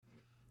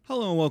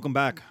Hello and welcome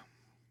back.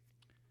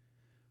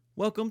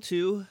 Welcome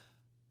to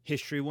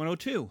History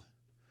 102.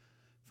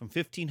 From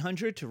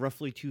 1500 to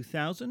roughly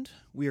 2000,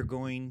 we are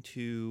going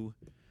to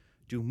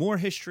do more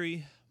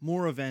history,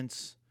 more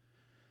events,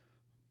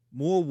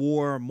 more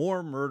war,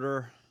 more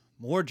murder,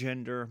 more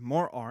gender,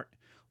 more art,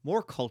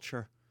 more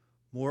culture,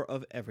 more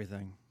of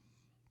everything.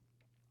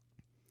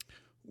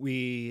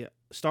 We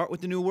start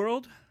with the New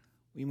World,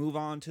 we move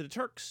on to the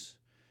Turks,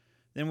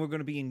 then we're going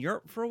to be in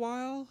Europe for a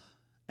while,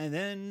 and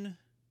then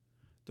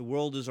the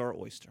world is our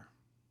oyster.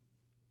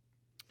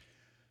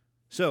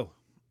 So,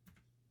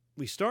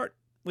 we start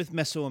with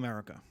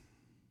Mesoamerica,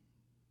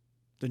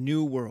 the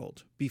New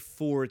World,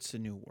 before it's the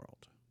New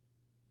World.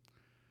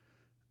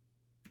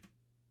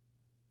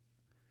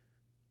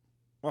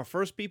 Our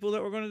first people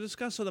that we're going to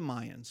discuss are the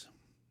Mayans.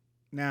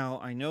 Now,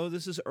 I know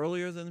this is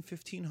earlier than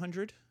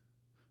 1500,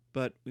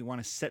 but we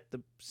want to set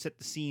the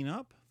scene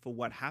up for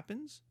what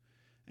happens.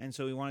 And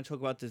so we want to talk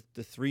about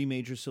the three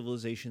major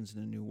civilizations in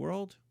the New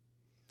World.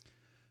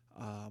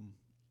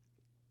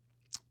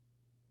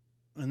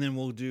 And then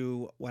we'll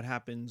do what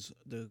happens,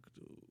 the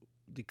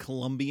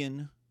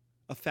Columbian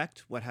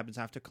effect, what happens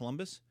after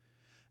Columbus.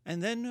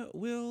 And then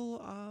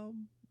we'll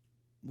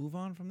move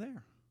on from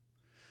there.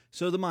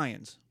 So the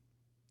Mayans,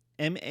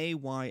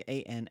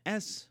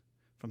 Mayans,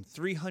 from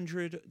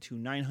 300 to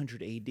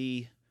 900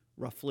 AD,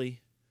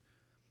 roughly.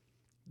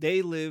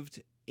 They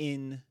lived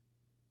in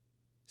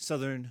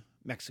southern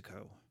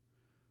Mexico,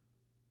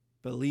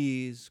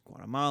 Belize,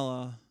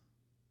 Guatemala,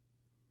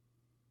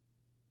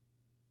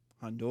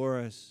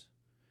 Honduras,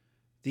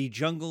 the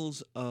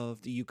jungles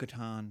of the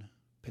Yucatan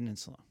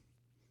Peninsula.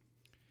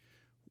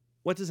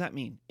 What does that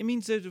mean? It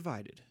means they're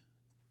divided.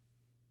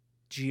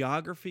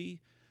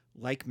 Geography,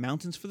 like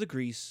mountains for the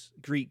Greeks,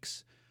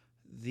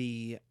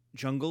 the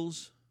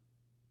jungles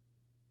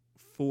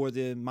for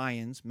the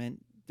Mayans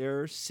meant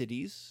their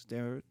cities,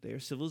 their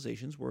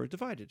civilizations were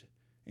divided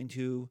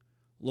into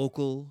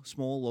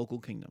small local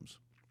kingdoms.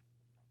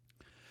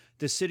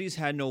 The cities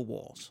had no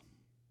walls,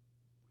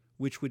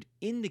 which would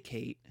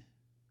indicate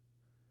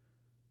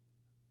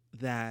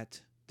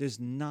that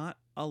there's not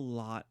a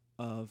lot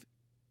of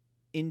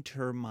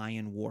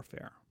inter-Mayan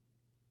warfare.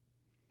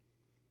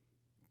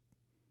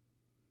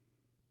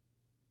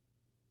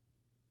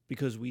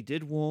 Because we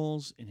did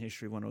walls in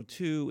History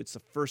 102, it's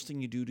the first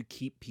thing you do to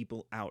keep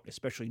people out,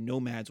 especially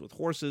nomads with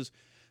horses.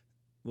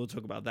 We'll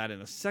talk about that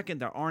in a second.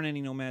 There aren't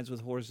any nomads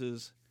with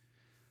horses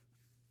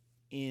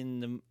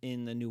in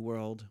the New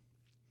World.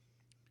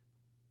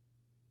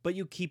 But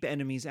you keep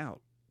enemies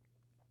out.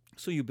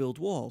 So you build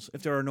walls.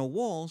 If there are no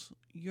walls,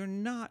 you're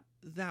not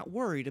that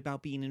worried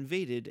about being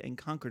invaded and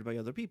conquered by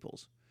other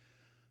peoples.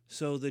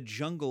 So the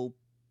jungle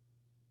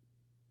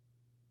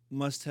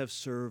must have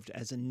served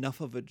as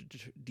enough of a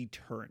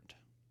deterrent.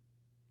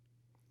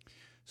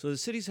 So the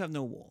cities have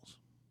no walls.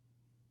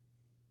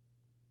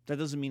 That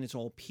doesn't mean it's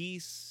all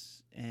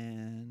peace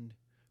and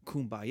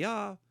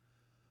kumbaya,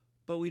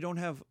 but we don't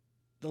have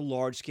the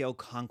large-scale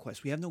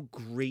conquest. We have no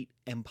great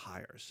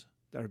empires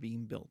that are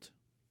being built.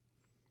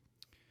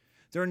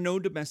 There are no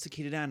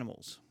domesticated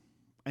animals,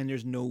 and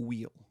there's no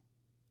wheel.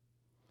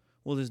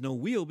 Well, there's no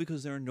wheel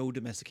because there are no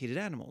domesticated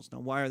animals. Now,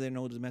 why are there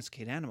no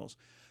domesticated animals?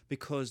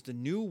 Because the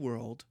New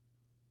World,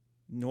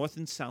 North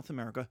and South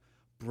America,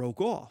 broke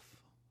off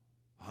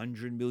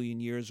 100 million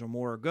years or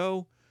more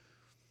ago,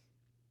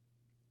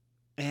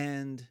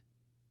 and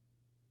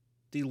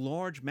the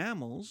large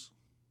mammals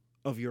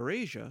of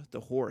Eurasia, the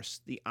horse,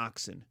 the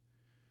oxen,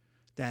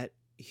 that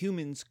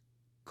humans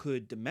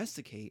could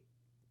domesticate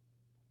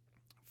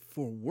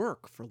for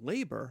work, for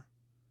labor,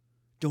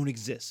 don't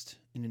exist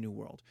in the New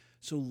World.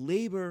 So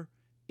labor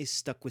is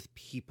stuck with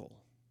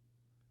people,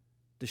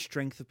 the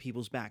strength of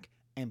people's back,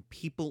 and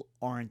people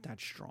aren't that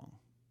strong.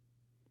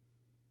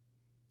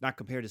 Not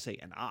compared to, say,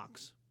 an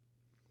ox.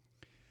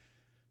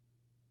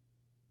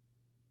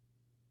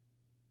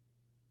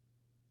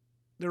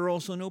 There are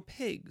also no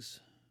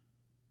pigs.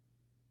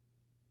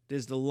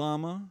 There's the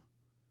llama,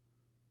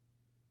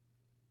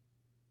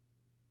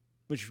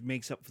 which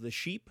makes up for the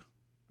sheep,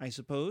 I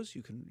suppose.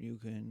 You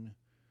can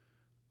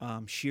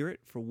shear it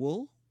for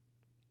wool.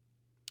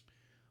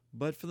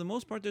 But for the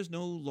most part, there's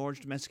no large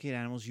domesticated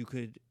animals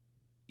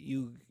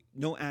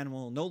no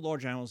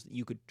large animals that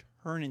you could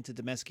turn into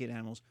domesticated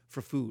animals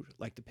for food,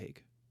 like the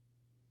pig.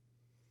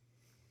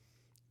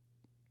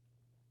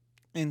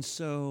 And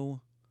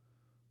so,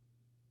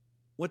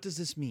 what does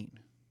this mean?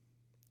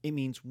 It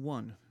means,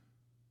 one,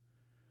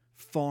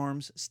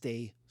 farms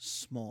stay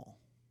small.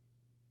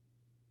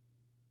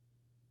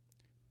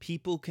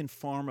 People can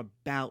farm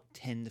about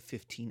 10 to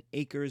 15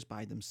 acres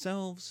by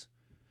themselves.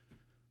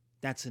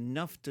 That's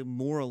enough to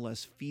more or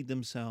less feed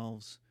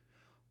themselves.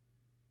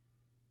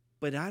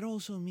 But that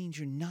also means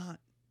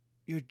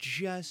you're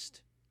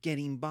just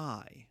getting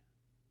by.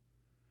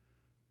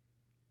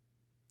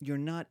 You're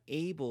not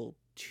able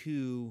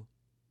to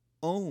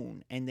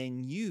own and then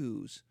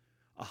use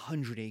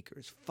 100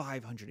 acres,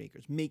 500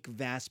 acres, make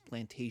vast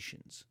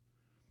plantations.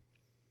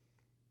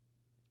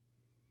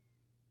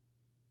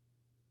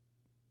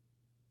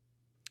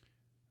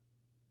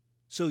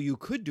 So you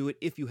could do it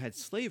if you had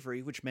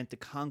slavery, which meant the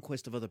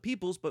conquest of other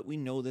peoples, but we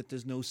know that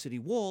there's no city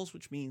walls,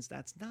 which means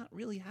that's not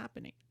really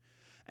happening.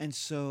 And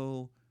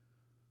so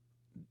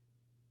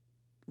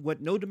what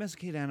no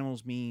domesticated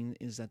animals mean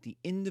is that the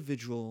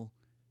individual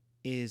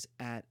is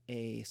at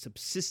a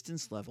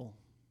subsistence level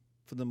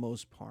for the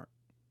most part.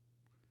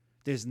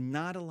 There's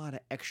not a lot of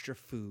extra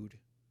food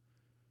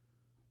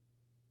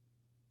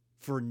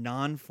for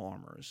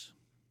non-farmers.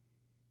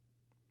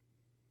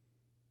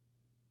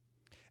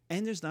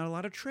 And there's not a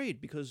lot of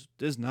trade because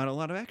there's not a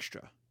lot of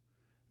extra.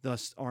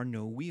 Thus, our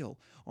no wheel.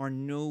 Our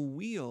no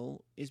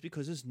wheel is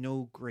because there's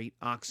no great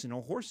oxen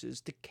or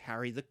horses to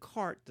carry the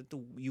cart that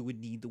you would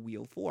need the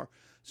wheel for.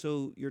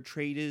 So your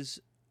trade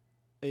is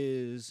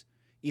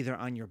either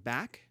on your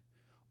back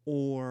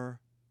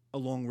or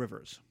along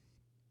rivers.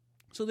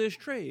 So there's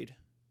trade.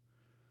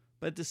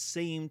 But at the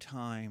same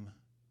time,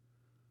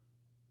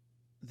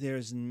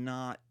 there's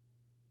no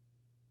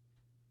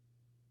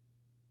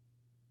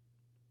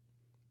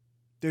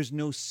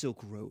Silk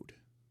Road.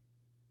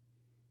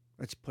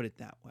 Let's put it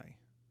that way.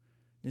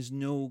 There's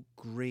no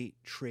great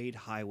trade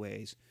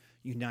highways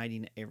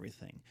uniting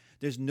everything.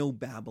 There's no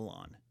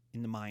Babylon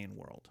in the Mayan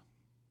world.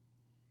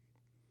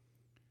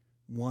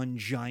 One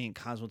giant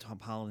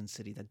cosmopolitan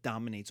city that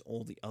dominates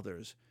all the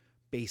others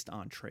based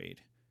on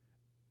trade.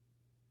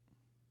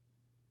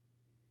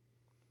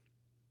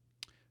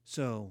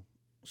 So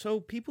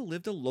people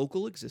lived a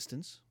local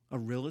existence, a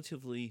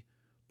relatively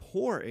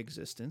poor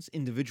existence,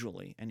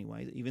 individually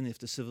anyway, even if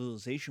the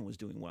civilization was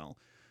doing well.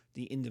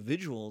 The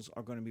individuals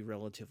are going to be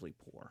relatively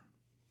poor.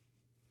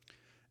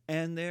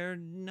 And they're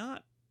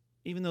not,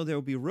 even though there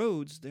will be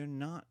roads, they're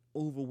not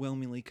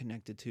overwhelmingly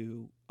connected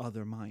to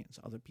other Mayans,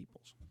 other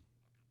peoples.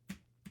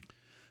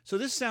 So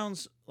this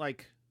sounds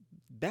like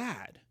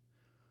bad,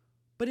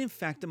 but in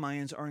fact the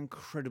Mayans are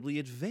incredibly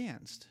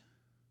advanced,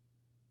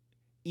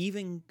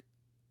 even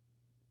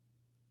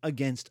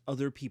against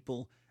other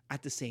people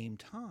at the same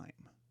time.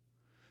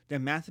 They're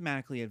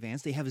mathematically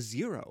advanced. They have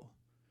 0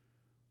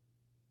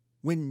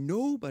 when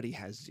nobody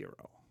has 0.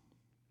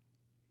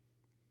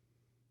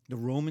 The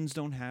Romans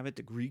don't have it.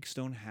 The Greeks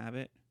don't have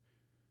it.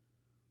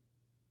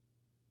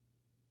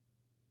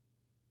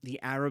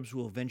 The Arabs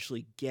will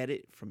eventually get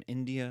it from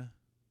India.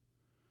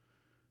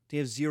 They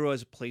have 0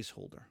 as a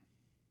placeholder,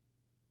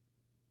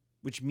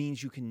 which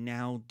means you can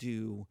now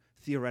do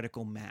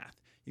theoretical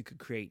math. You could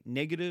create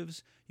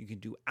negatives. You can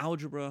do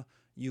algebra.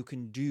 You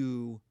can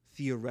do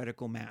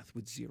theoretical math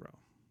with 0.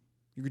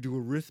 You could do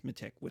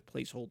arithmetic with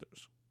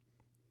placeholders.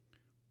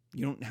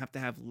 You don't have to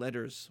have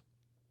letters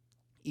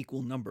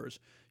equal numbers.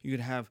 You could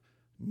have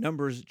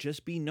numbers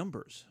just be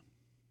numbers.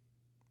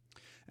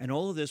 And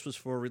all of this was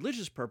for a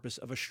religious purpose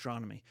of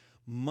astronomy.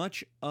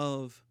 Much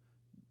of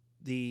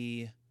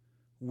the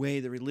way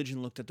the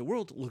religion looked at the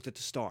world looked at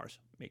the stars.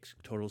 Makes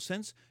total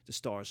sense. The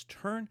stars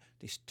turn.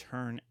 They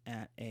turn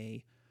at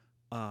a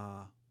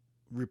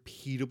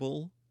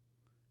repeatable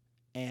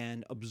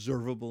and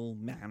observable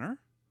manner.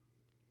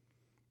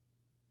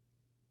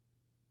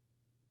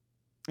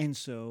 And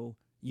so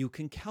you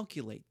can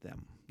calculate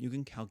them. You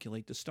can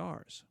calculate the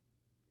stars.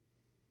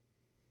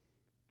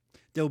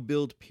 They'll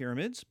build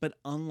pyramids, but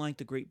unlike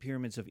the Great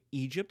Pyramids of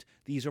Egypt,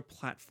 these are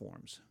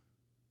platforms.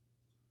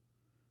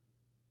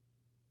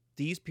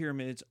 These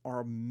pyramids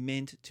are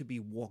meant to be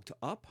walked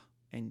up,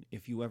 and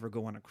if you ever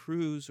go on a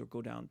cruise or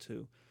go down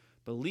to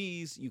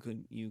Belize, you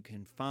can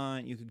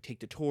take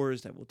the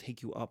tours that will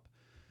take you up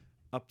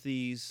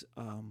these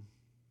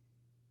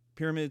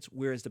pyramids,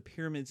 whereas the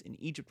pyramids in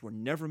Egypt were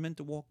never meant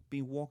to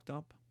be walked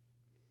up.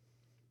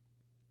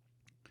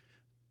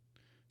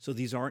 So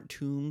these aren't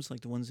tombs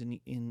like the ones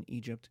in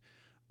Egypt.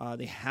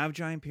 They have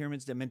giant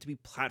pyramids. They're meant to be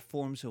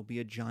platforms. There'll be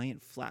a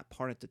giant flat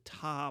part at the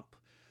top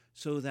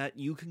so that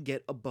you can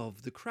get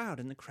above the crowd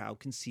and the crowd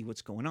can see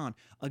what's going on.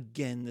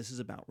 Again, this is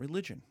about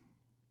religion.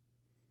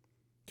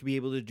 To be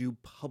able to do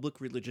public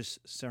religious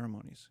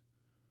ceremonies.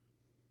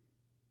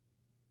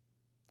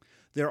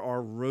 There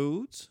are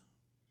roads.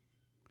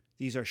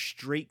 These are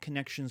straight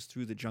connections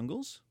through the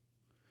jungles.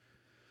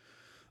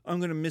 I'm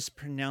going to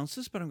mispronounce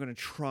this, but I'm going to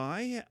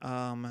try.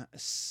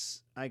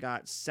 I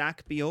got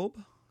Sac-Beob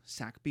roads,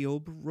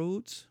 Sacbeob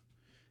roads.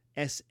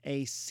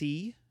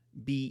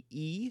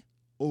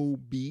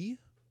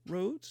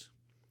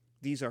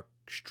 These are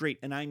straight,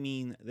 and I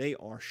mean they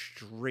are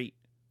straight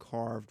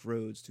carved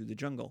roads through the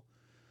jungle.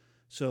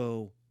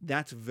 So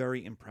that's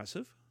very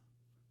impressive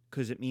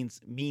because it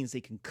means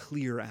they can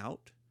clear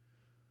out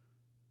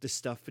the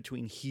stuff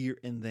between here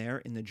and there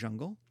in the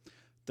jungle.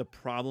 The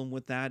problem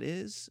with that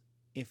is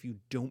if you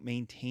don't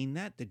maintain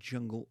that, the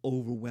jungle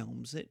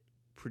overwhelms it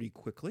pretty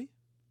quickly.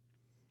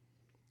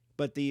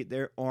 But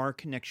there are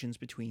connections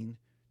between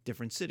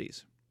different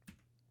cities.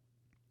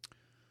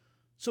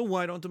 So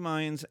why don't the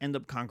Mayans end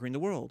up conquering the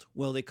world?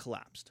 Well, they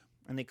collapsed.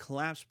 And they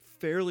collapsed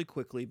fairly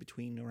quickly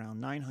between around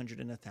 900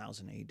 and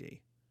 1000 AD.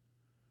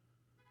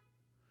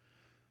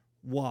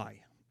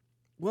 Why?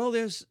 Well,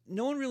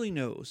 no one really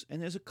knows,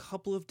 and there's a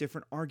couple of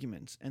different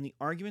arguments, and the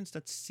arguments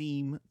that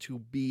seem to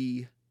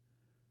be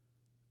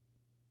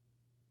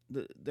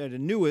they're the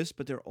newest,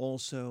 but they're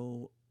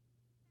also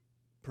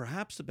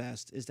perhaps the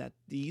best, is that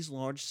these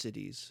large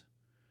cities,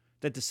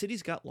 that the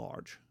cities got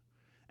large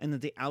and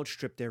that they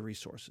outstripped their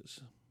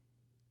resources.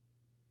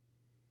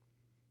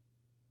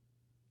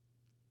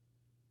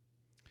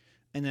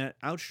 And that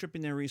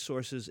outstripping their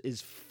resources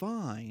is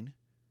fine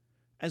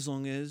as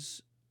long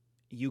as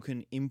you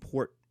can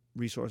import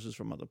resources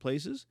from other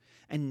places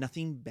and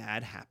nothing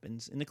bad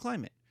happens in the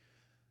climate.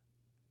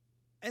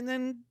 And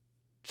then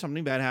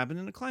something bad happened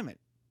in the climate.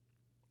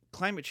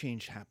 Climate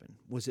change happened.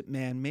 Was it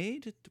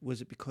man-made? Was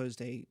it because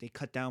they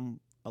cut down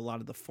a lot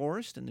of the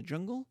forest and the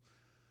jungle?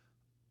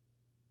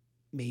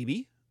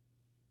 Maybe.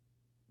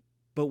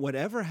 But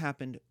whatever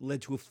happened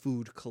led to a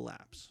food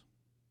collapse.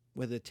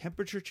 Whether the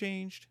temperature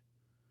changed,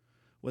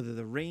 whether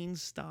the rain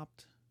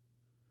stopped,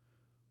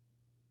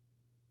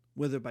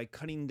 whether by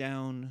cutting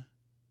down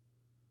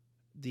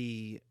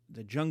the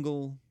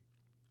jungle,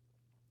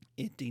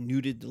 it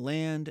denuded the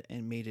land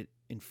and made it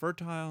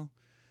infertile,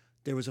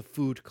 there was a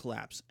food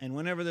collapse. And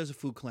whenever there's a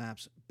food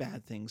collapse,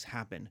 bad things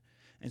happen.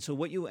 And so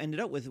what you ended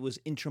up with was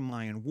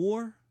intra-Mayan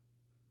war,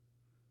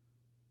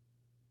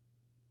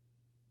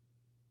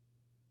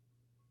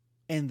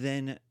 and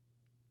then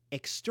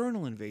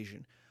external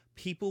invasion.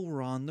 People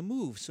were on the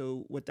move.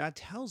 So what that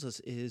tells us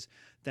is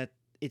that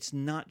it's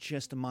not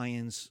just the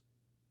Mayans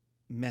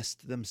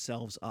messed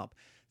themselves up.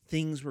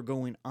 Things were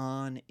going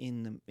on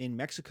in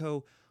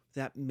Mexico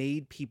that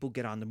made people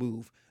get on the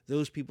move.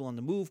 Those people on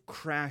the move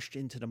crashed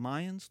into the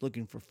Mayans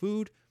looking for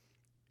food,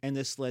 and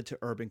this led to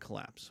urban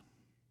collapse.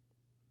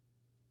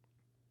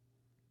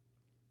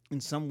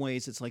 In some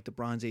ways, it's like the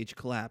Bronze Age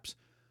collapse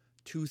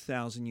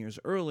 2,000 years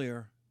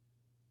earlier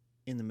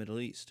in the Middle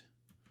East.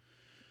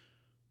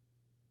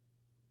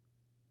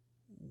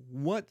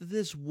 What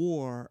this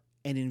war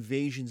and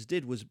invasions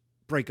did was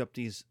break up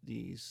these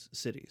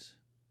cities.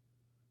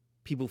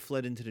 People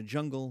fled into the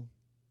jungle.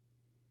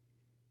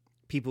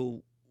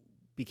 People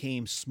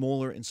became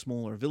smaller and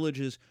smaller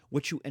villages.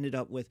 What you ended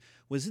up with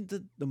wasn't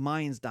that the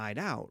Mayans died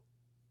out.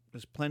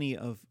 There's plenty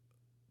of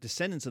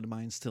descendants of the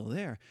Mayans still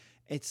there.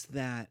 It's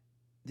that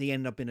they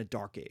ended up in a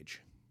dark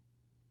age.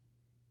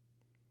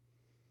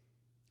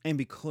 And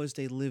because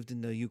they lived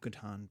in the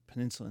Yucatan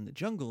Peninsula in the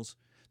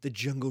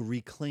jungle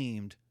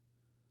reclaimed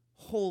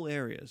whole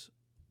areas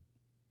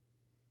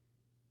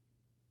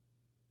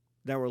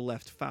that were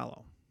left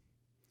fallow.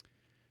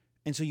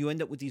 And so you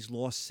end up with these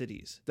lost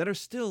cities that are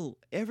still,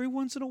 every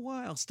once in a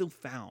while, still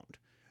found.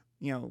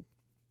 You know,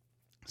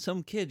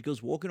 some kid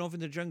goes walking off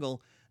in the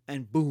jungle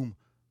and boom,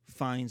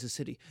 finds a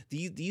city.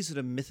 These are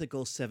the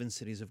mythical 7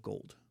 cities of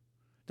gold.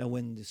 That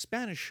when the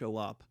Spanish show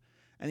up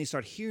and they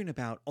start hearing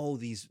about,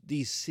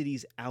 these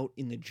cities out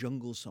in the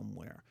jungle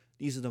somewhere,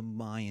 these are the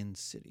Mayan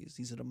cities.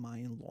 These are the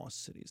Mayan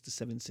lost cities, the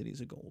 7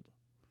 cities of gold.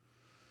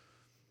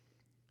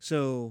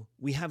 So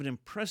we have an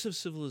impressive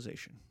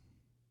civilization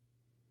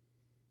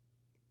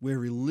where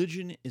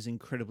religion is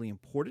incredibly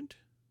important.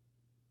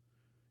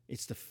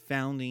 It's the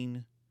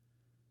founding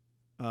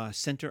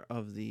center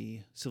of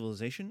the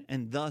civilization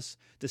and thus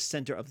the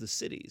center of the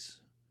cities,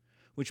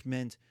 which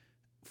meant,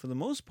 for the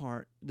most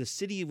part, the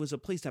city was a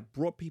place that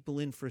brought people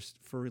in for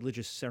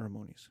religious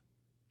ceremonies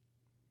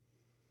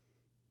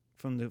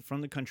from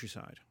the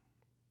countryside.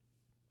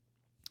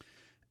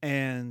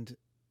 And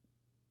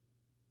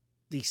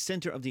the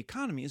center of the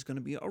economy is going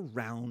to be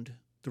around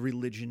the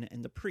religion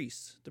and the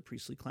priests, the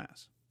priestly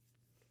class.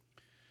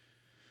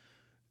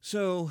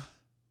 So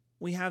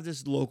we have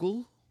this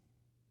local,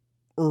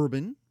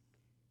 urban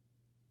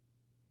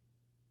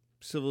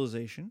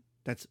civilization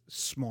that's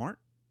smart,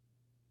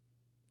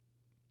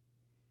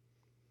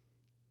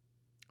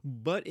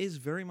 but is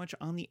very much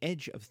on the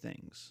edge of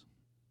things.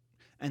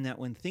 And that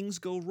when things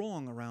go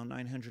wrong around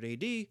 900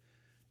 AD,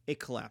 it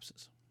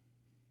collapses.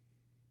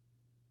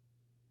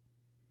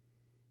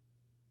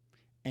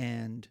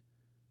 And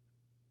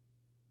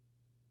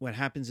what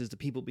happens is the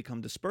people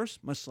become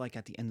dispersed, much like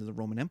at the end of the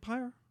Roman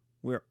Empire,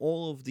 where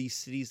all of these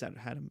cities that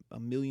had a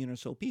million or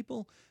so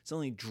people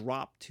suddenly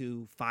dropped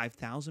to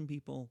 5,000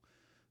 people.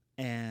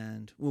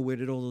 And, well, where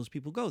did all those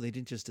people go? They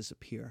didn't just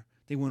disappear.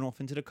 They went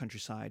off into the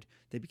countryside.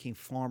 They became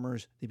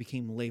farmers. They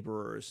became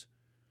laborers.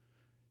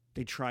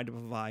 They tried to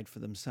provide for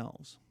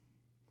themselves.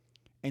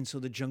 And so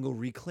the jungle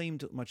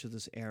reclaimed much of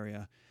this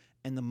area,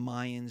 and the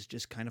Mayans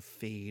just kind of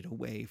fade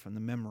away from the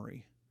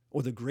memory,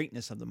 or the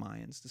greatness of the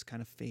Mayans just kind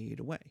of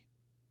fade away.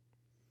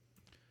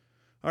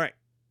 All right.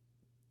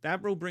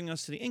 That will bring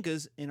us to the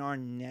Incas in our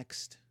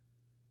next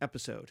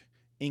episode.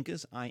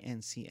 Incas,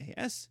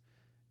 INCAS,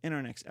 in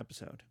our next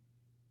episode.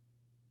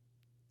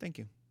 Thank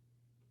you.